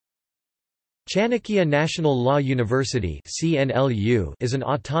Chanakya National Law University (CNLU) is an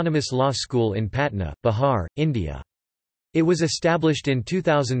autonomous law school in Patna, Bihar, India. It was established in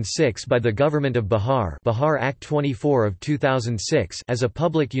 2006 by the Government of Bihar, Bihar Act 24 of 2006, as a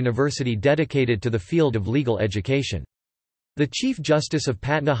public university dedicated to the field of legal education. The Chief Justice of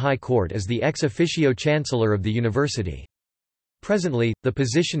Patna High Court is the ex officio Chancellor of the university. Presently, the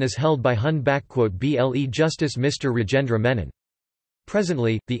position is held by Hun.Ble Justice Mr. Rajendra Menon.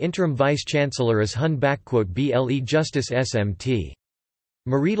 Presently, the interim vice-chancellor is Hun.Ble Justice Smt.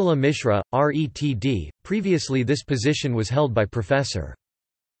 Maridala Mishra, RETD. Previously this position was held by Professor.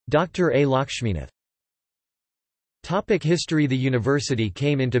 Dr. A. Lakshminath. History. The university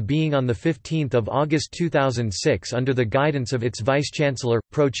came into being on 15 August 2006 under the guidance of its Vice-Chancellor,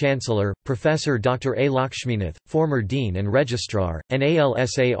 Pro-Chancellor, Professor Dr. A. Lakshminath, former Dean and Registrar,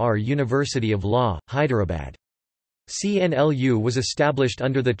 NALSAR University of Law, Hyderabad. CNLU was established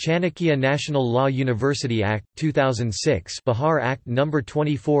under the Chanakya National Law University Act, 2006 Bihar Act No.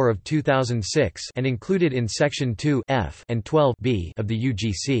 24 of 2006 and included in Section 2 F and 12 B of the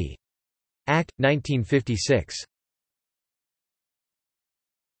UGC. Act, 1956.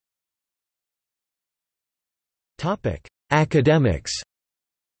 Academics.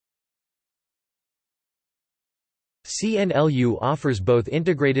 CNLU offers both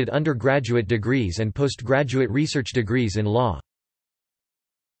integrated undergraduate degrees and postgraduate research degrees in law.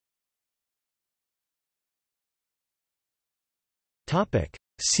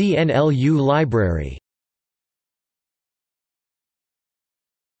 CNLU Library.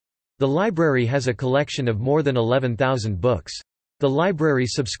 The library has a collection of more than 11,000 books. The library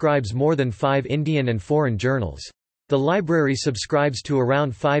subscribes more than 5 Indian and foreign journals. The library subscribes to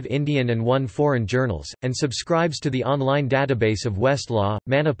around 5 Indian and 1 foreign journals, and subscribes to the online database of Westlaw,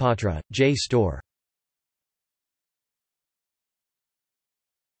 Manipatra, JSTOR.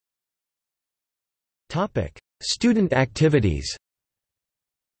 Student activities.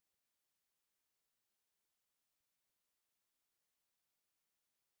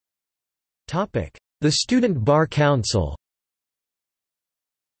 The Student Bar Council.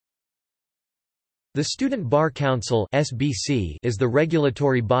 The Student Bar Council (SBC) is the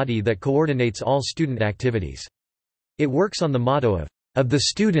regulatory body that coordinates all student activities. It works on the motto of the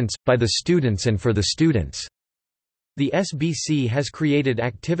students, by the students and for the students. The SBC has created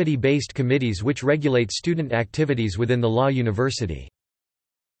activity-based committees which regulate student activities within the law university.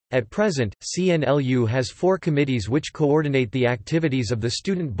 At present, CNLU has 4 committees which coordinate the activities of the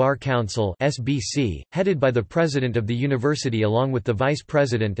Student Bar Council (SBC), headed by the president of the university along with the vice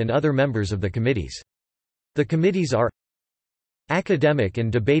president and other members of the committees. The committees are Academic and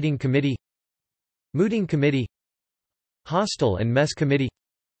Debating Committee, Mooting Committee, Hostel and Mess Committee,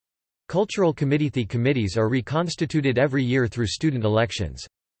 Cultural Committee. The committees are reconstituted every year through student elections.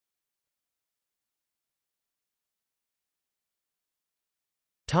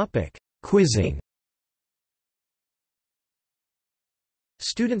 Quizzing.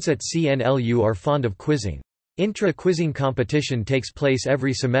 Students at CNLU are fond of quizzing. Intra-quizzing competition takes place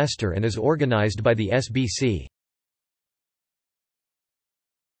every semester and is organized by the SBC.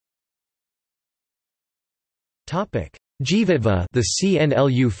 Jeevatva, the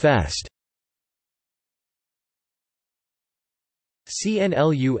CNLU Fest.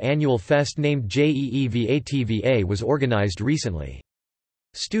 CNLU Annual Fest named JEEVATVA was organized recently.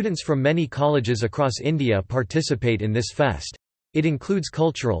 Students from many colleges across India participate in this fest. It includes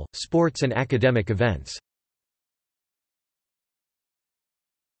cultural, sports and academic events.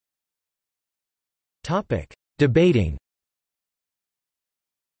 Debating.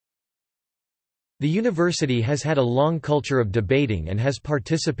 The university has had a long culture of debating and has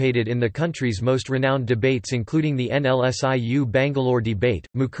participated in the country's most renowned debates including the NLSIU Bangalore Debate,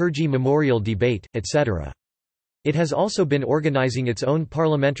 Mukherjee Memorial Debate, etc. It has also been organizing its own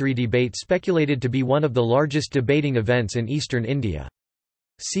parliamentary debate speculated to be one of the largest debating events in eastern India.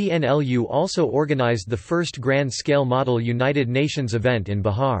 CNLU also organized the first grand-scale Model United Nations event in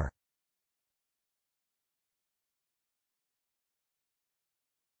Bihar.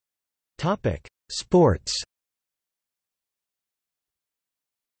 Sports.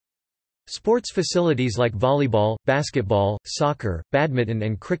 Sports facilities like volleyball, basketball, soccer, badminton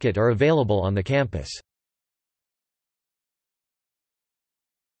and cricket are available on the campus.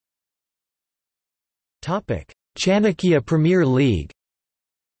 Chanakya Premier League.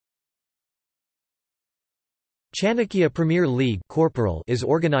 Chanakya Premier League is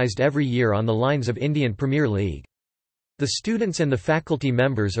organized every year on the lines of Indian Premier League. The students and the faculty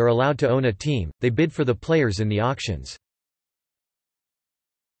members are allowed to own a team, they bid for the players in the auctions.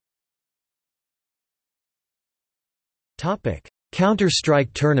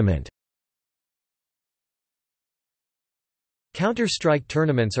 Counter-Strike tournament. Counter-Strike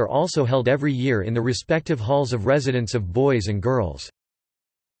tournaments are also held every year in the respective halls of residence of boys and girls.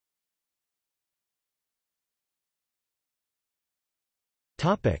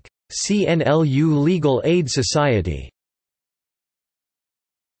 CNLU Legal Aid Society.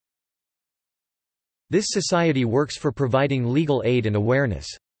 This society works for providing legal aid and awareness.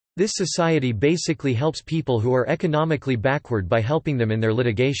 This society basically helps people who are economically backward by helping them in their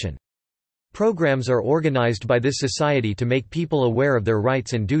litigation. Programs are organized by this society to make people aware of their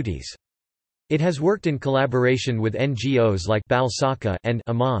rights and duties. It has worked in collaboration with NGOs like Bal Saka and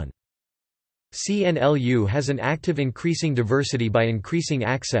Aman. CNLU has an active increasing diversity by increasing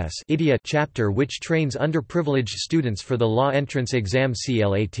access IDEA chapter which trains underprivileged students for the law entrance exam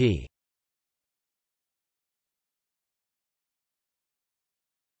CLAT.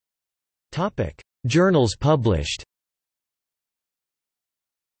 Journals published.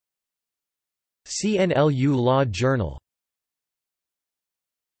 CNLU Law Journal.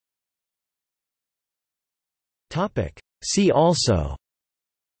 See also: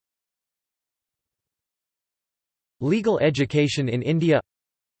 Legal education in India,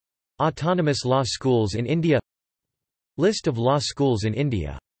 Autonomous law schools in India, List of law schools in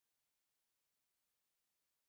India.